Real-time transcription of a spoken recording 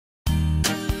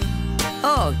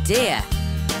Oh dear,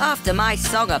 after my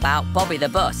song about Bobby the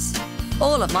Bus,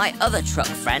 all of my other truck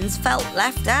friends felt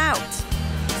left out.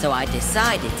 So I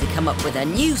decided to come up with a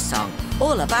new song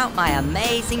all about my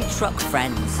amazing truck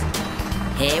friends.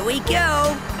 Here we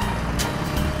go!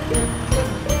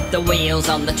 The wheels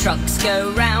on the trucks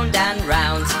go round and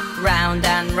round, round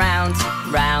and round,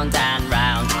 round and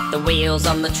round. The wheels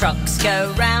on the trucks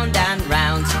go round and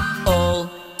round all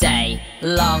day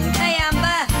long. Hey Amber!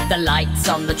 The lights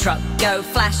on the truck go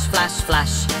flash, flash,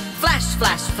 flash, flash,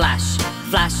 flash, flash,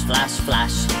 flash, flash,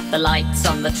 flash. The lights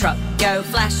on the truck go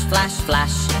flash, flash,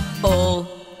 flash all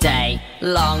day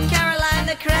long. Caroline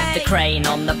the crane! The crane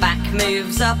on the back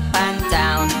moves up and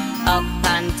down, up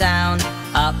and down,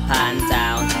 up and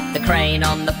down. The crane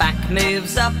on the back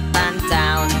moves up and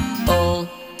down all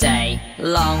day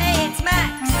long. Hey, it's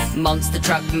Max! Monster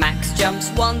truck Max jumps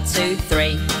 1, 2,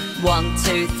 3, 1,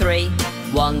 2, 3,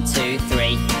 1, 2,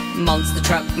 3. Monster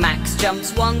truck Max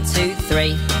jumps 1, 2,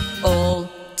 3 all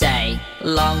day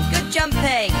long. Good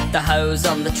jumping! The hose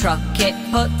on the truck, it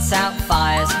puts out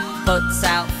fires, puts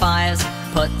out fires,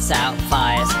 puts out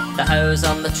fires. The hose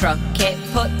on the truck, it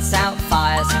puts out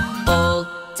fires all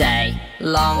day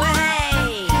long.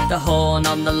 Way! The horn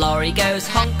on the lorry goes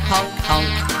honk, honk, honk,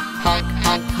 honk,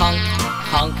 honk, honk,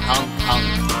 honk, honk,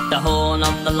 honk. The horn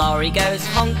on the lorry goes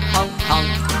honk, honk,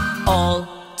 honk all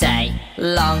day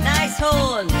long. Nice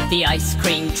horn! The ice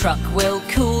cream truck will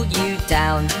cool you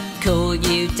down, cool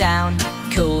you down,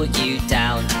 cool you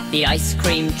down. The ice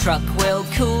cream truck will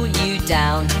cool you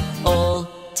down all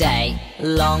day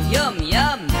long. Yum,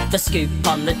 yum! The scoop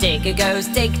on the digger goes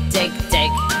dig, dig,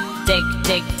 dig, dig,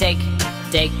 dig, dig,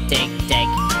 dig, dig, dig.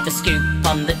 The scoop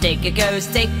on the digger goes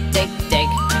dig, dig, dig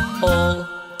all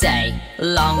day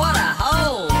long. What a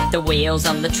hole! The wheels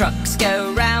on the trucks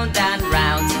go round and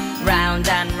round, round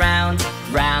and round,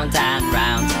 round and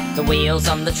round. The wheels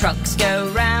on the trucks go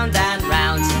round and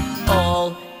round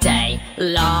all day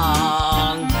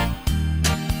long.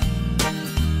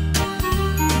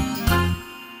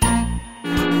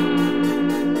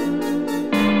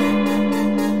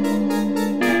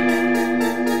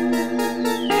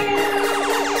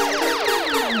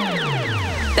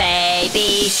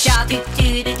 Baby shark,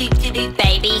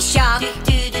 baby shark,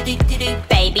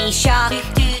 baby shark,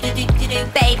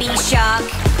 baby shark,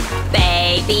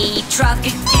 baby truck,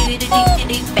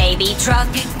 baby truck,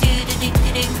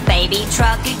 baby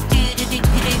truck,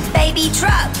 baby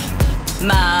truck.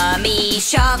 Mummy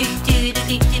shark,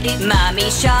 mummy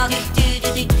shark,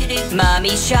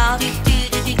 mummy shark,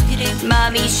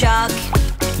 mummy shark,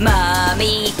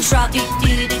 mummy truck,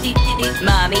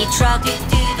 mummy truck,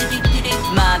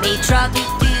 mummy truck,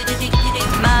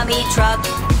 mummy truck.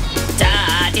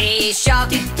 Daddy shark,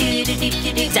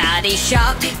 daddy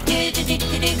shark,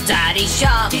 daddy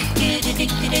shark,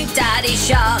 daddy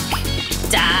shark,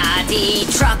 daddy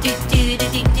truck,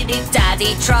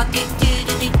 daddy truck,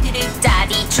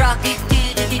 daddy truck,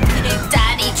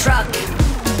 daddy truck.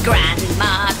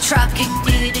 Grandma truck,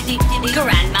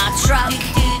 grandma truck,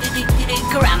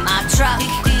 grandma truck,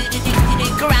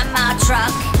 grandma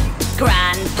truck.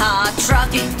 Grandpa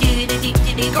truck,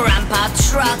 grandpa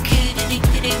truck,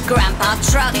 grandpa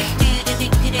truck,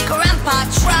 grandpa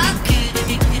truck.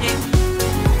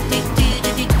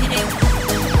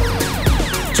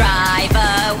 Drive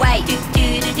away,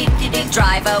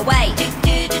 drive away,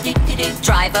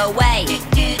 drive away,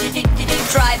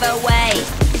 drive away.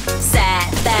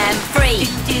 Set them free,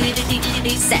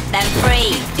 set them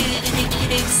free,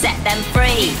 set them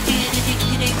free,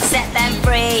 set them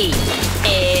free.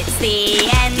 It's the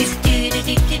end, it's the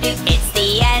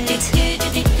end, it's the end,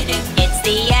 it's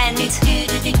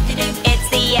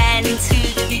the end.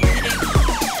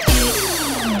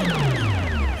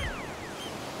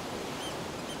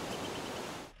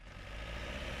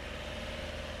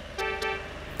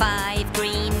 5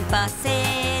 green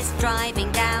buses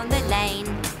driving down the lane.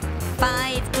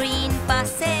 5 green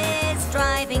buses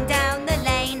driving down the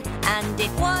lane. And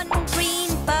if one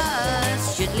green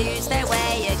bus should lose their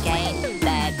way again,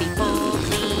 there'd be 4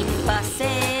 green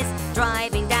buses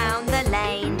driving down the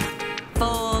lane.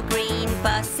 4 green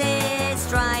buses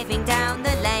driving down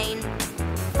the lane.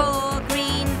 4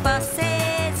 green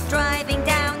buses driving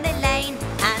down the lane.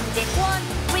 And if one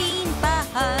green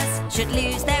bus should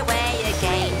lose their way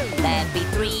again, there'd be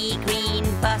 3 green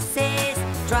buses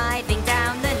driving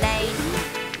down the lane.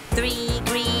 3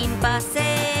 green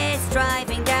buses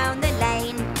driving down the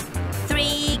lane.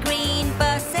 3 green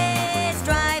buses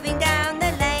driving down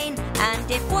the lane. And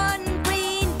if one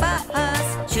green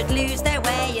bus should lose their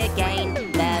way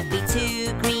again, there'd be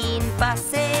 2 green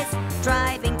buses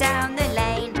driving down the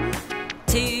lane.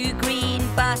 2 green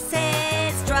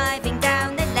buses driving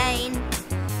down the lane.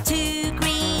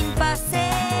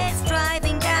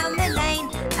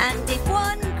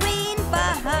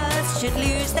 should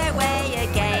lose their way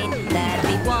again. There'd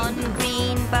be one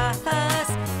green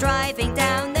bus driving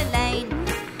down the lane.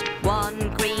 One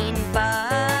green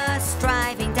bus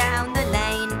driving down the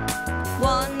lane.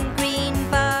 One green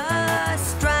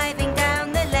bus driving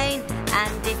down the lane.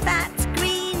 And if that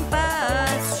green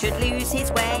bus should lose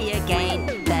his way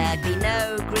again, there'd be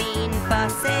no green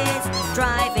buses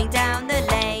driving down the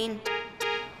lane.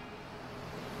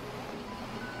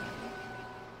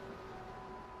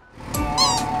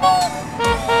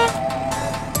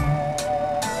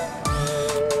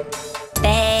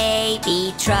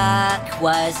 Baby truck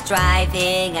was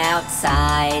driving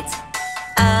outside,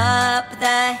 up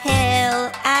the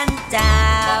hill and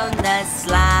down the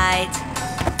slide.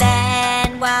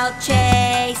 Then while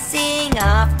chasing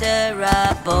after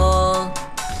a ball,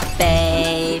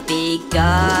 baby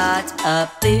got a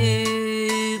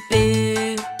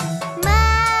boo-boo.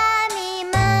 Mommy,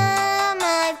 Mum,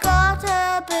 I've got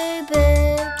a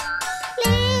boo-boo.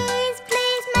 Please,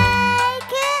 please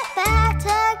make it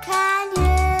better, can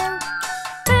you?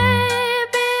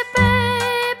 Baby,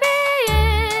 baby,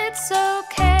 it's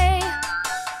okay.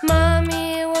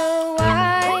 Mommy will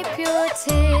wipe your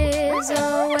tears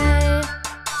away.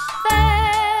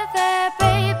 There,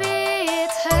 baby,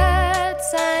 it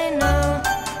hurts, I know.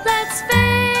 Let's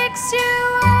fix you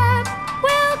up,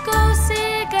 we'll go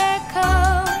see Gecko.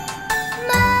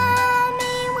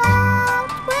 Mommy, what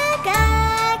will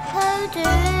Gecko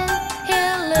do?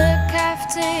 He'll look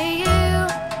after you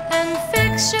and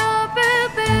fix your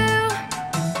boo-boo.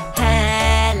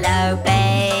 Hello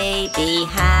baby,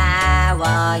 how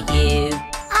are you?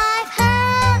 I've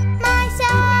hurt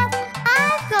myself,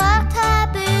 I've got a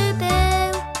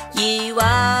boo-boo. You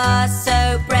are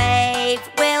so brave,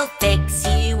 we'll fix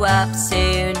you up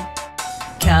soon.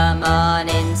 Come on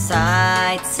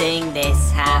inside, sing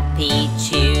this happy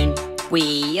tune.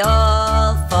 We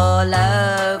all fall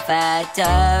over,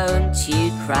 don't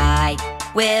you cry.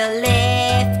 We'll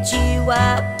lift you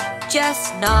up,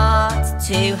 just not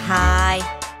too high.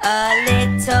 A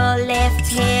little lift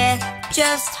here,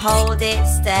 just hold it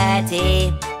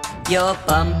steady. Your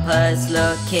bumper's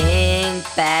looking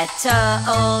better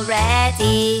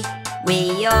already.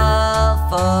 We all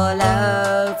fall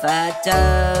over,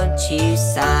 don't you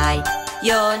sigh.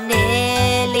 You're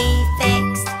nearly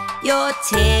fixed, your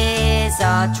tears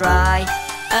are dry.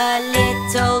 A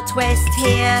little twist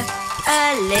here,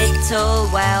 a little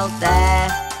well there.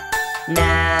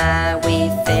 Now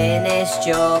we've finished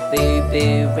your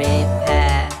boo-boo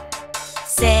repair.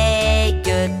 Say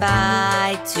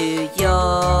goodbye to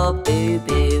your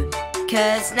boo-boo,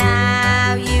 'cause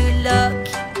now you look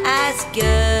as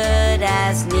good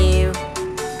as new.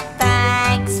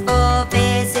 Thanks for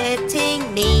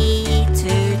visiting me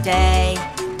today.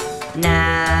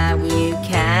 Now you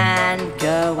can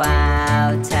go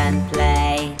out and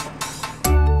play.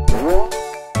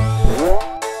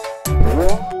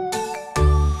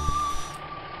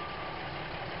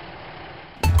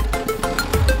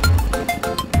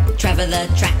 Trevor the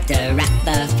tractor at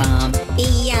the farm,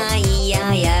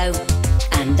 E-I-E-I-O.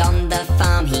 And on the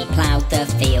farm he ploughed the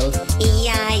field,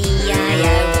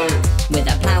 E-I-E-I-O. With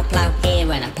a plough, plough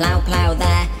here and a plough, plough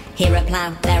there. Here a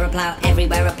plough, there a plough,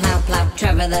 everywhere a plough, plough.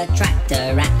 Trevor the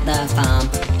tractor at the farm,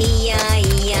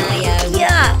 E-I-E-I-O.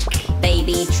 Yuck!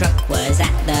 Baby truck was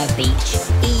at the beach,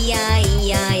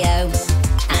 E-I-E-I-O.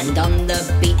 And on the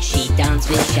beach she danced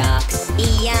with sharks,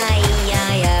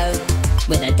 E-I-E-I-O.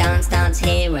 With a dance, dance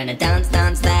here and a dance,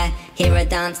 dance there. Here a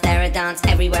dance, there a dance,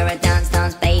 everywhere a dance,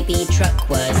 dance. Baby truck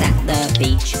was at the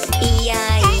beach,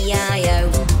 E-I-E-I-O.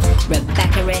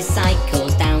 Rebecca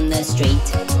recycles down the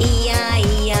street,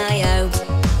 E-I-E-I-O.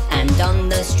 And on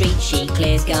the street she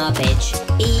clears garbage,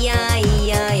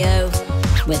 E-I-E-I-O.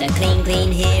 With a clean,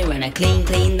 clean here and a clean,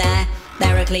 clean there.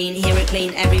 There a clean, here a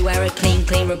clean, everywhere a clean,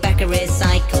 clean. Rebecca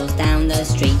recycles down the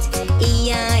street,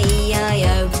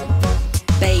 E-I-E-I-O.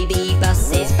 Baby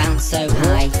buses bounce so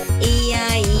high,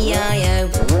 E-I-E-I-O.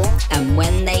 And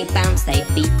when they bounce they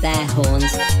beat their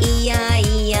horns,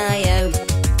 E-I-E-I-O.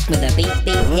 With a beep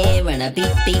beep here and a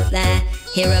beep beep there.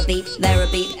 Here a beep, there a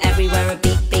beep, everywhere a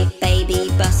beep beep. Baby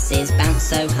buses bounce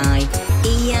so high,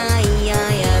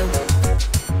 E-I-E-I-O.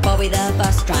 Bobby the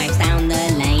bus drives down the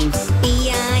lane,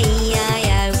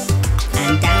 E-I-E-I-O.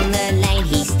 And down the lane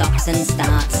he stops and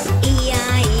starts,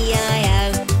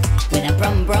 E-I-E-I-O. With a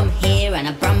brum brum here and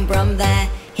a brum brum there.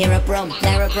 Here a brum,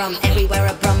 there a brum, everywhere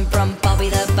a brum brum. Bobby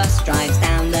the bus drives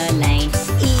down the lane,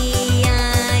 E-I-E-I-O.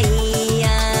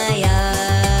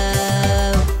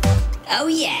 Oh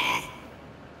yeah!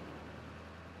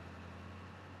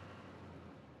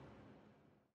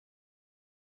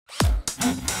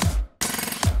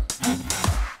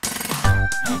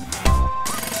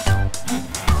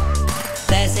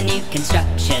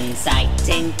 in sight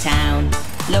in town.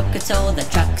 Look at all the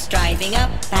trucks driving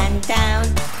up and down.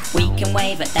 We can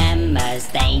wave at them as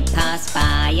they pass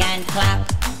by and clap,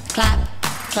 clap,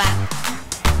 clap.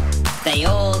 They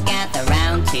all gather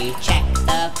round to check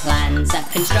the plans. A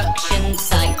construction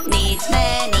site needs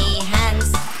many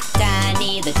hands.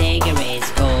 Danny the digger is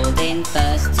called in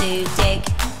first to dig,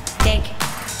 dig,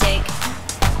 dig.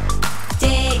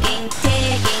 Digging,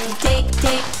 digging, dig,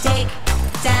 dig, dig.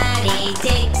 Danny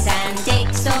digs and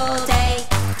digs all day.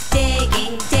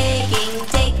 Digging, digging,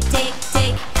 dig, dig,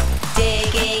 dig.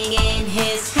 Digging in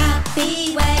his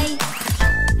happy way.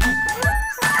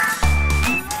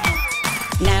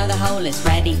 Now the hole is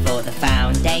ready for the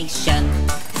foundation.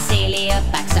 Celia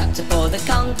backs up to pour the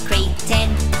concrete in.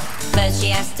 First she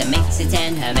has to mix it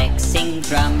in her mixing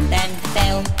drum. Then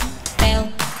fill, fill,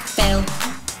 fill.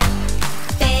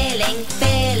 Filling,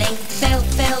 filling, fill,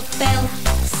 fill, fill.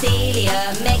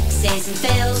 Celia mixes and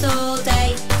fills all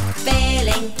day.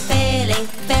 Filling, filling,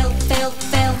 fill, fill,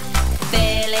 fill.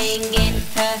 Filling in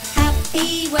her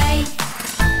happy way.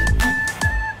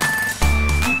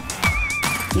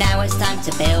 Now it's time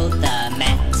to build the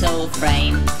metal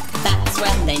frame. That's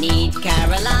when they need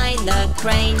Caroline the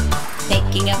crane.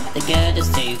 Picking up the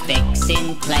girders to fix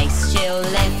in place. She'll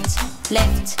lift,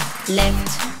 lift,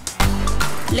 lift.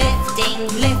 Lifting,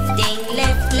 lifting,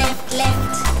 lift, lift,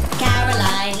 lift.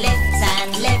 Caroline lifts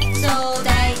and lifts all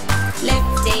day.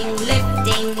 Lifting,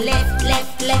 lifting, lift,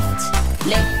 lift, lift.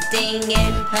 Lifting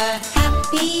in her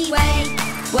happy way.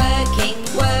 Working,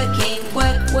 working,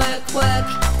 work, work, work.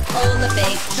 All the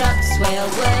big trucks will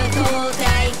work all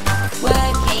day.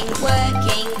 Working,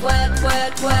 working, work,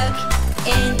 work, work.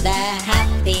 In their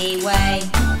happy way.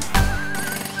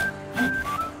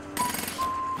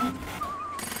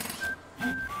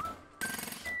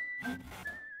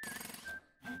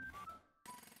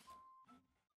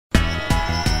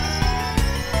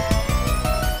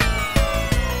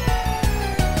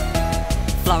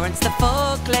 Florence the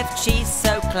forklift, she's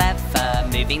so clever,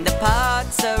 moving the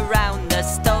parts around the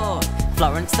store.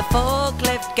 Florence the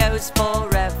forklift goes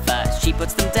forever. She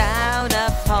puts them down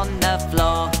upon the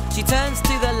floor. She turns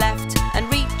to the left and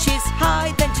reaches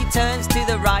high. Then she turns to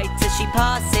the right as she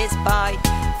passes by.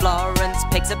 Florence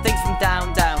picks up things from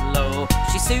down, down low.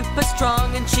 She's super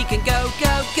strong and she can go,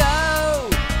 go, go.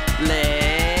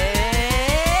 Lift!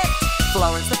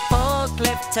 Florence the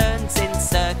forklift turns in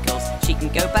circles. She can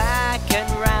go back and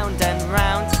round and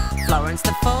round. Florence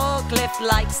the forklift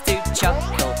likes to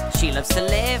chuckle. She loves to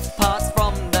lift parts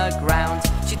from the ground.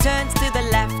 She turns to the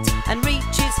left and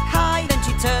reaches high. Then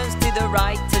she turns to the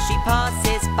right as she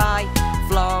passes by.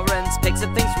 Florence picks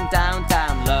up things from down,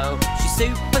 down low. She's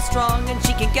super strong and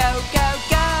she can go, go,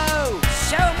 go.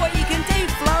 Show 'em what you can do,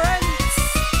 Florence.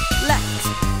 Left.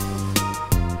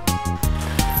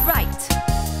 Right.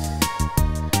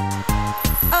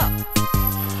 Up.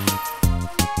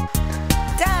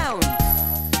 Down.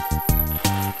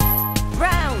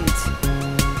 Round.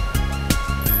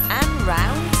 And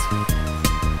round.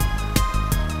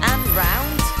 And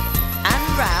round. And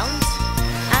round.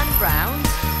 And round.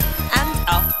 And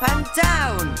up and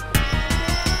down.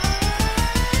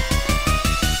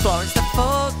 Florence the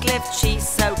forklift, she's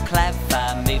so clever,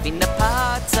 moving the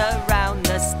parts around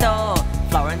the store.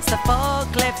 Florence the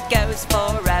forklift goes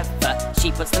forever.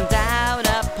 She puts them down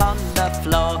upon the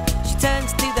floor. She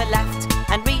turns to the left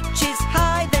and reaches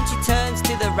high. Then she turns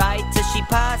to the right as she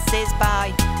passes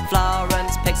by.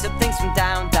 Florence picks up things from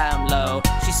down, down low.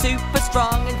 She's super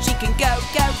strong and she can go,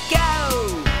 go, go.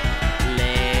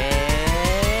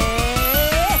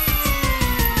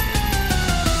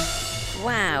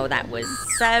 Wow, that was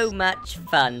so much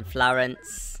fun,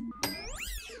 Florence.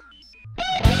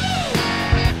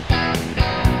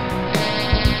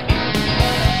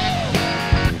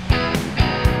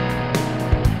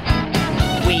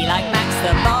 We like Max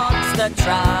the monster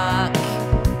truck.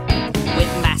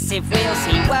 With massive wheels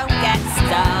he won't get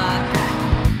stuck.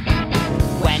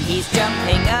 When he's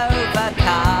jumping over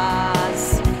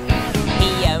cars,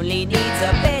 he only needs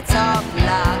a bit of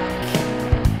luck.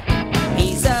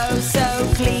 He's oh so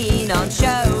clean on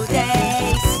show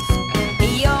days.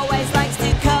 He always likes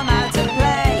to come out and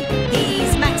play.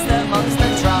 He's Max the monster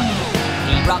truck.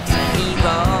 He rocks and he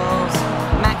rolls.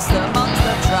 Max the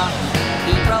monster truck.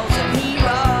 He rolls and he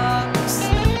rocks.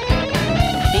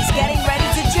 He's getting ready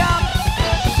to jump.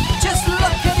 Just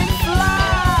look at him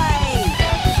fly.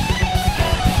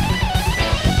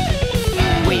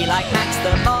 We like Max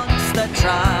the monster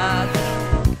truck.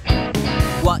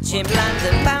 Watch him land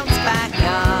and bounce back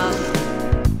up.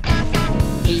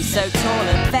 He's so tall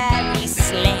and very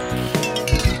slick,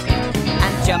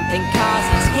 and jumping cars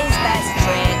is his best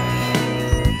trick.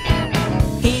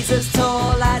 He's as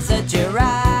tall as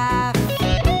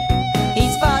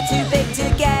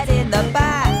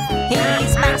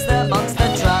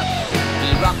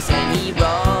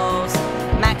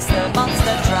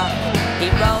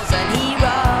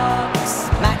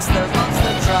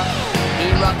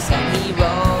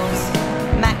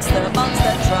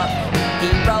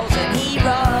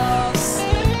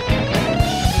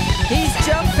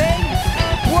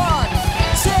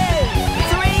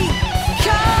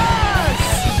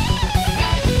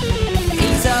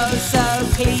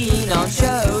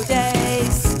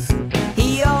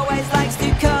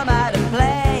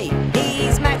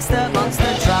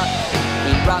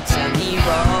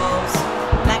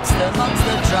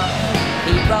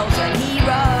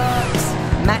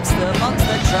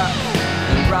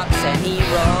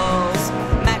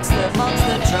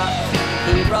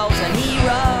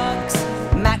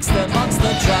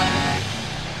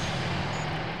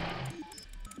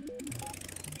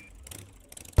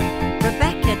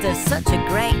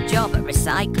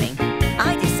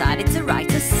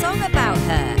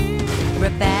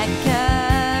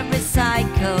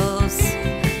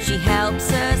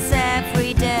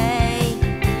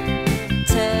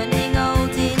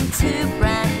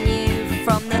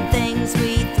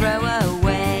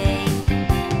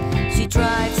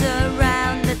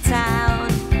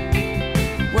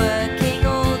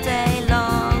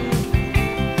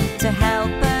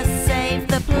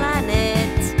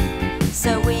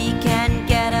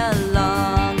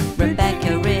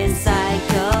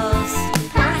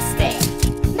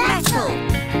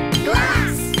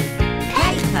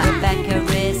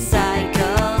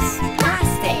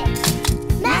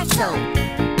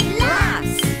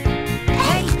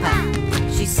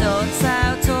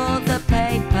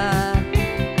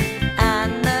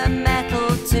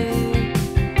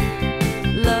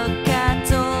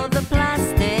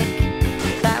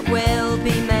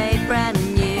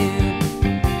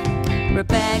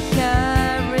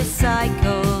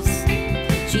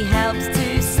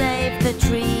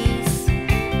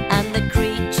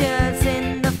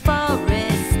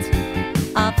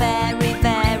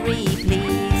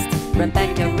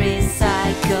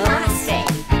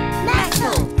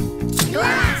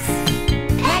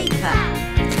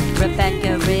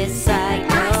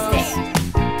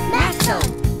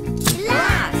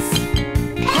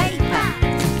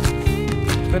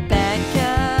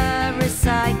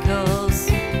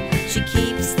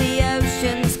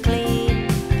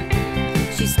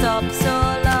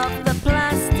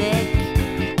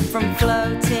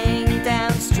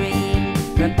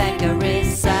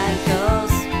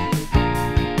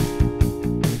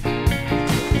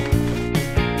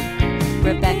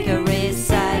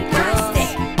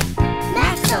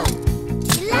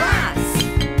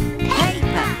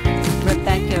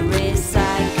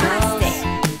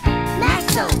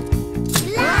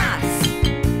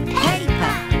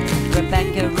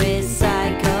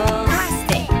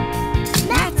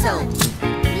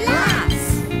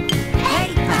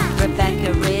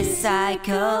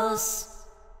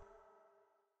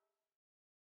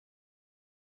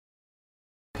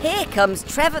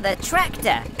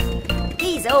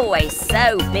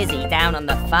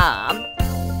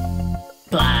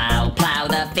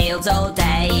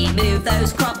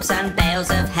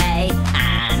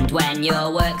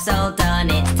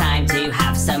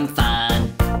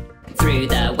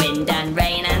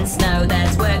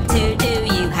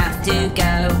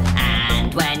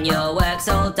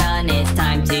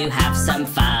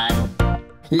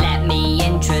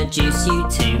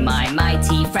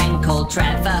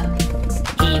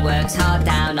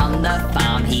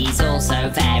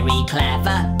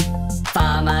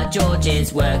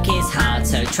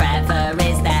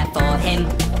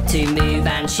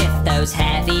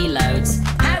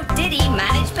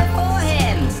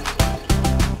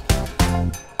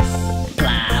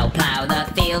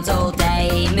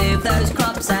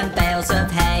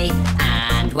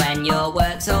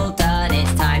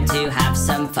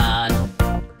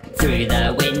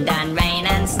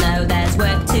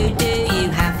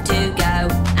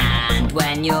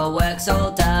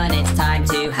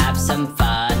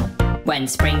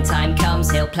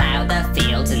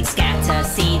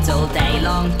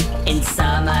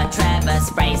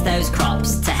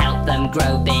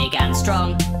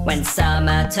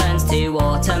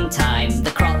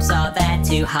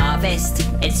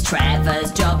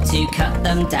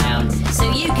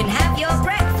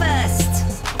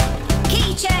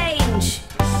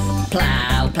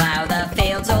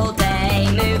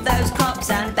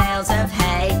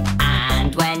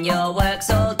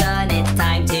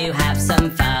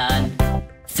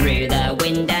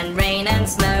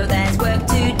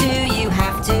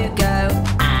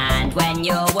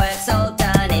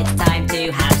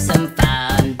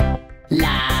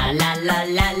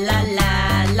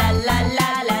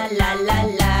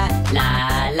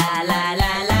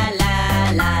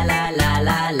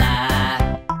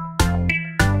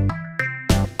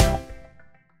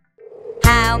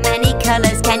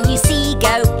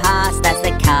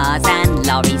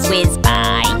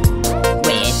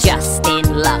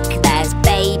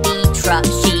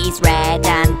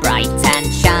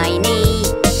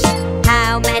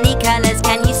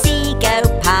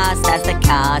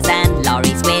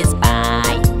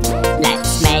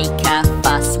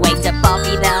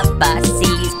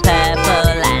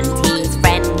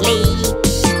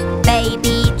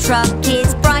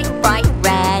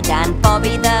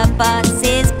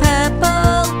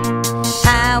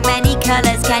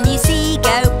can you see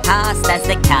go past as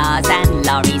the cars and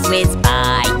lorries whiz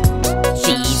by?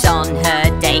 She's on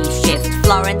her day shift,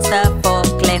 Florence the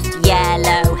forklift,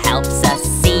 yellow helps us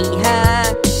see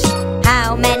her.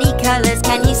 How many colours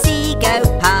can you see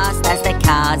go past as the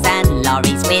cars and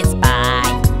lorries whiz by?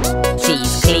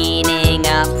 She's cleaning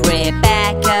up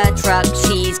Rebecca truck,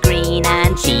 she's green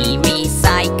and she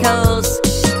recycles.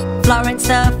 Florence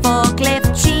the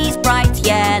forklift, she's bright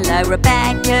yellow,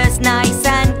 Rebecca's nice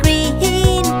and green.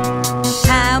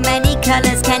 How many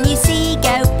colours can you see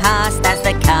go past as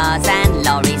the cars and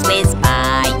lorries whiz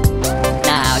by?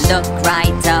 Now look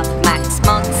right up, Max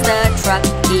Monster truck,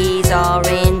 he's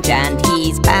orange and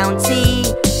he's bouncy.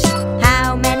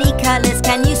 How many colours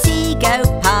can you see go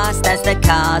past as the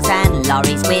cars and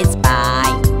lorries whiz by?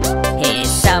 Here's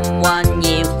someone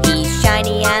new, he's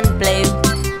shiny and blue.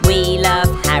 We love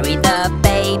Harry the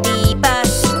baby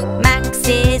bus. Max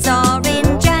is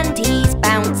orange and he's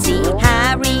bouncy.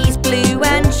 Harry's blue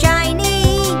and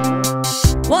shiny.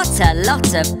 What a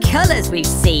lot of colours we've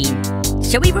seen.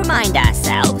 Shall we remind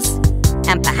ourselves?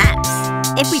 And perhaps,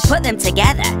 if we put them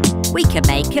together, we could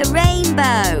make a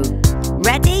rainbow.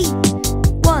 Ready?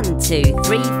 1, 2,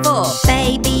 3, 4.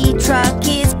 Baby truck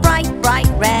is bright, bright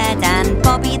red, and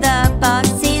Bobby the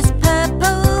bus is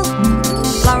purple.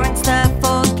 Florence the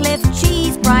forklift,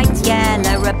 she's bright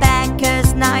yellow,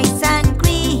 Rebecca's nice and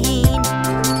green.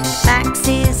 Max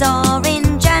is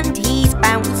orange and he's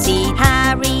bouncy,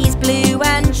 Harry's blue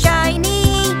and shiny.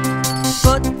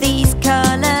 Put these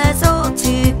colours all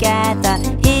together,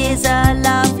 here's a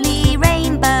lovely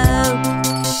rainbow.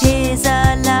 Here's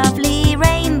a lovely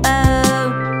rainbow.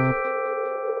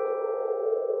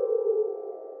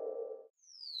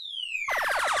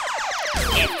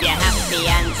 If you're happy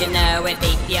and you know it,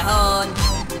 beep your horn.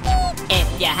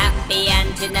 If you're happy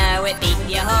and you know it, beep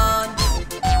your horn.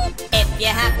 If you're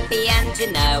happy and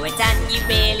you know it and you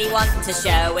really want to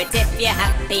show it, if you're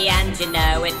happy and you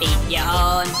know it, beep your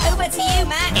horn. Over to you,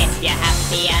 Max. If you're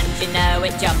happy and you know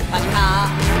it, jump a car.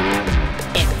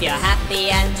 If you're happy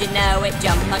and you know it,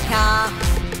 jump a car.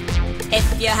 If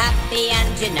you're happy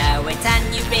and you know it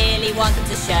and you really want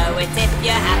to show it, if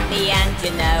you're happy and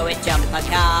you know it, jump a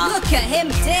car. Look at him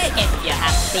dig. If you're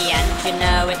happy and you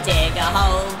know it, dig a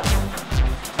hole.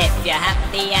 If you're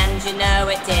happy and you know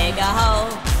it, dig a hole.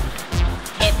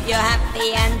 If you're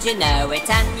happy and you know it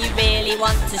and you really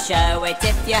want to show it,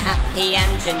 if you're happy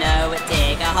and you know it,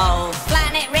 dig a hole.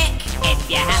 Flatten it, Rick. If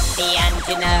you're happy and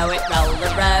you know it, roll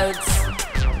the roads.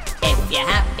 If you're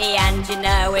happy and you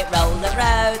know it, roll the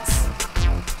roads.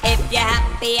 If you're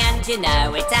happy and you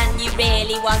know it and you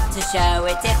really want to show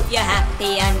it, if you're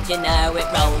happy and you know it,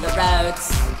 roll the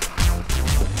roads.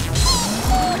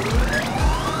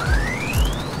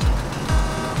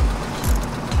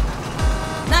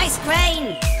 Nice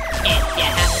crane. If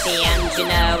you're happy and you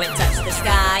know it, touch the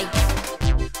sky.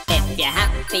 If you're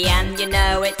happy and you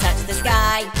know it, touch the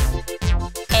sky.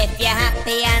 If you're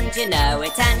happy and you know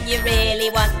it and you really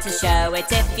want to show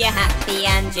it, if you're happy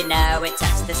and you know it,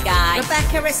 touch the sky.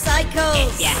 Rebecca recycles.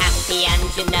 If you're happy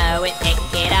and you know it, pick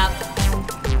it up.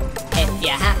 If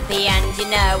you're happy and you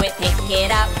know it, pick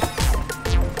it up.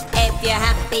 If you're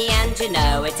happy and you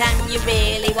know it and you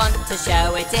really want to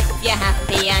show it, if you're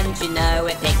happy and you know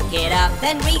it, pick it up.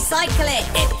 Then recycle it.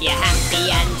 If you're happy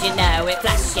and you know it,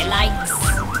 flash your lights.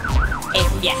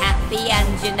 If you're happy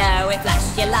and you know it,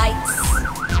 flash your lights.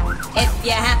 If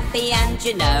you're happy and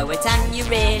you know it and you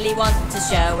really want to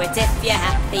show it, if you're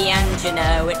happy and you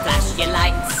know it, flash your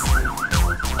lights.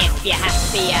 If you're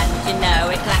happy and you know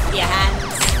it, clap your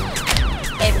hands.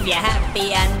 If you're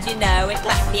happy and you know it,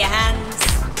 clap your hands.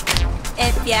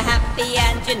 If you're happy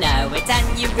and you know it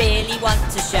and you really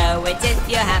want to show it, if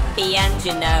you're happy and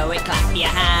you know it, clap your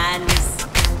hands.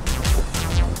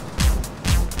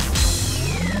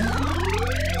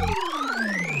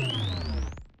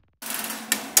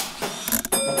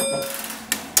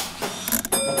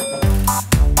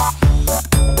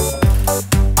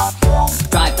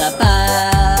 Drive the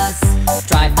bus,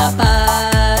 drive the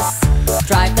bus,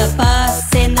 drive the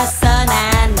bus in the sun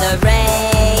and the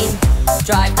rain.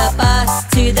 Drive the bus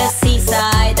to the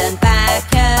seaside and back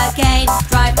again.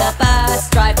 Drive the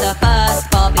bus,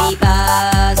 Bobby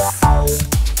bus.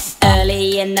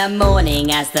 Early in the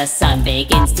morning as the sun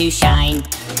begins to shine,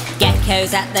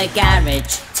 Gecko's at the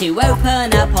garage to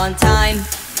open up on time.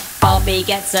 Bobby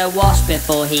gets a wash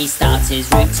before he starts his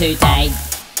route today.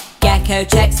 Gecko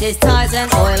checks his tyres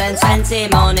and oil and sends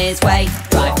him on his way.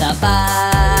 Drive the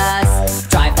bus,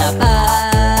 drive the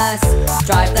bus,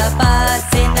 drive the bus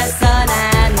in the sun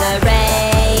and the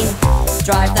rain.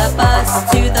 Drive the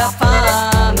bus to the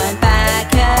farm and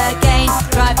back again.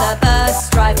 Drive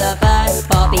the bus,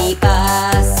 Bobby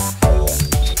bus.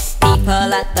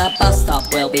 at the bus stop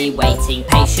will be waiting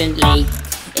patiently.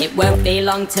 It won't be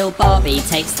long till Bobby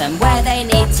takes them where they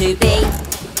need to be.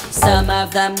 Some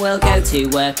of them will go to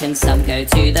work and some go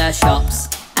to the shops.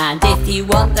 And if you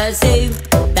want the zoo,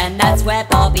 then that's where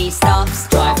Bobby stops.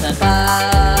 Drive the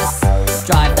bus,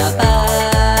 drive the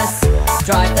bus,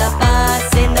 drive the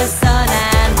bus in the sun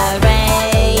and the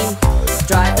rain.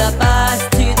 Drive the bus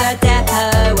to the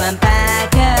depot and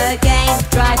back again.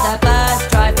 Drive the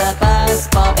bus,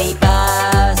 Bobby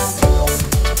bus.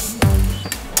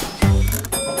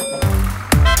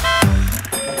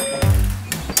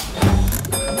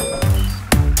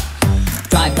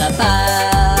 Drive the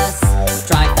bus,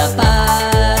 drive the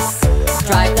bus,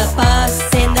 drive the bus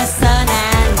in the sun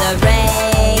and the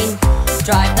rain.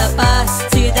 Drive the bus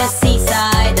to the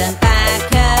seaside and back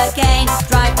again.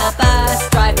 Drive the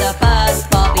bus,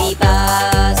 Bobby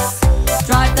bus.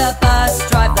 Drive the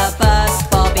bus,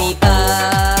 Bobby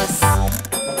bus.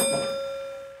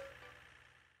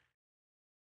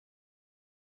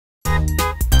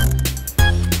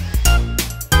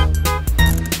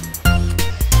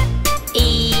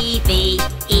 Evie,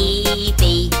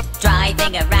 Evie,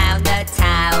 driving around the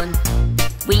town.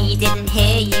 We didn't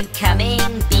hear you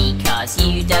coming because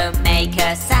you don't make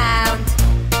a sound.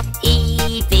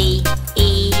 Evie,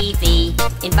 Evie,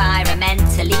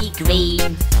 environmentally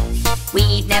green.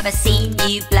 We've never seen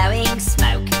you blowing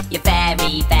smoke, you're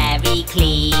very, very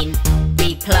clean.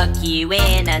 We plug you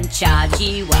in and charge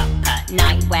you up at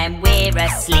night when we're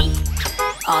asleep.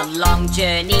 On long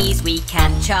journeys we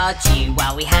can charge you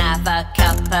while we have a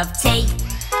cup of tea.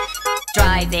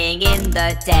 Driving in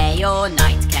the day or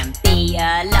night can be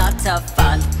a lot of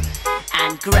fun.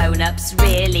 And grown-ups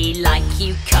really like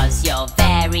you 'cause you're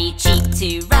very cheap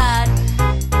to run.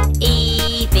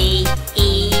 Evie,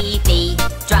 Evie,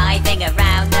 driving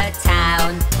around the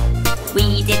town.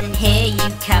 We didn't hear you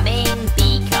coming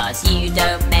because you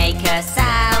don't make a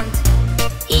sound.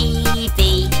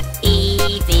 Evie,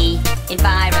 Evie,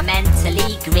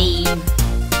 environmentally green.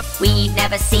 We've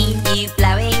never seen you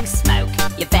blowing smoke,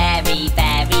 you're very,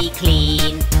 very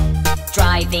clean.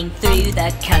 Driving through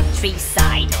the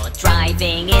countryside or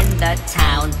driving in the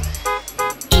town.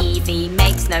 Evie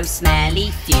makes no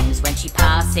smelly fumes when she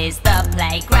passes the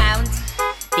playground.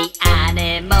 The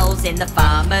animals in the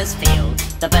farmer's field,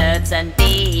 the birds and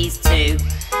bees too,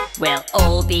 will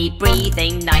all be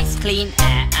breathing nice clean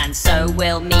air, and so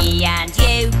will me and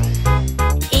you.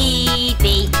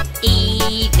 Evie,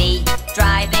 Evie,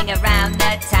 driving around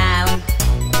the town.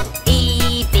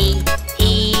 Evie,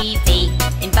 Evie,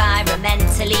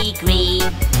 environmentally green.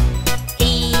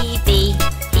 Evie,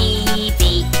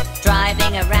 Evie,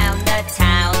 driving around the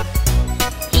town.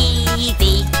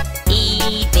 Evie,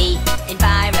 Evie,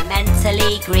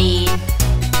 environmentally green.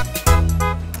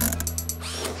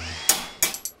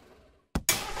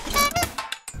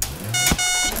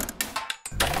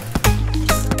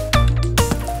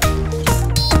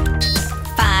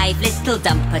 Little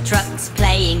dumper trucks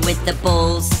playing with the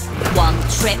balls. One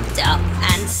tripped up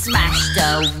and smashed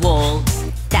a wall.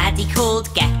 Daddy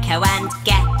called Gecko and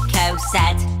Gecko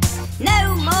said,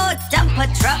 "No more dumper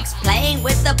trucks playing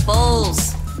with the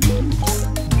balls."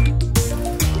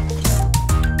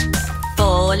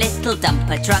 4 little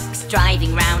dumper trucks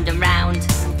driving round and round.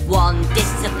 One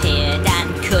disappeared and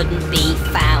couldn't be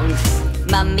found.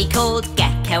 Mummy called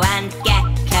Gecko and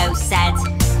Gecko said,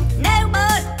 "No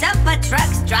more dumper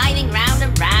trucks driving round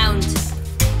and round."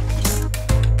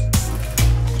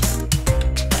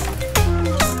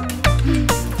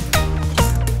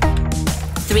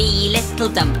 Three little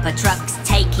dumper trucks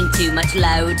taking too much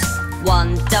load.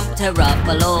 One dumped her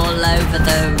rubble all over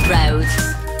the road.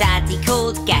 Daddy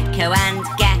called Gecko and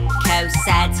Gecko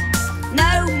said,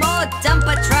 "No more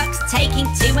dumper trucks taking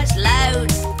too much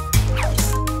load."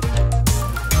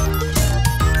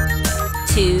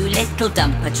 2 little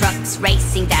dumper trucks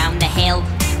racing down the hill.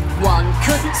 One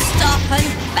couldn't stop and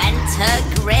bent her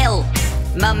grill.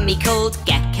 Mummy called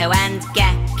Gecko and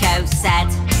Gecko said,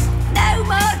 "No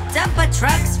more dumper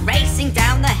trucks racing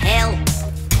down the hill."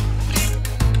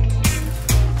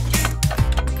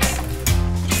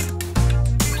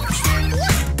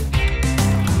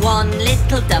 One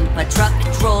little dumper truck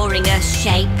drawing a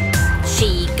shape.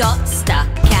 She got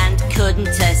stuck and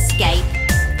couldn't escape.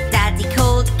 Daddy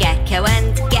called Gecko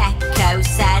and Gecko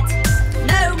said,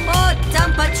 "No more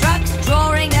dumper trucks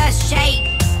drawing a shape."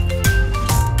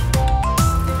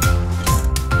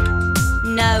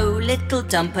 No little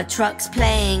dumper trucks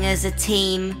playing as a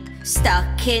team,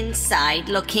 stuck inside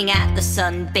looking at the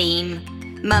sunbeam.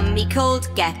 Mummy called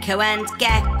Gecko and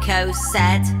Gecko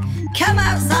said, "Come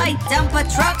outside dumper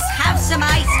trucks, have some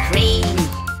ice cream."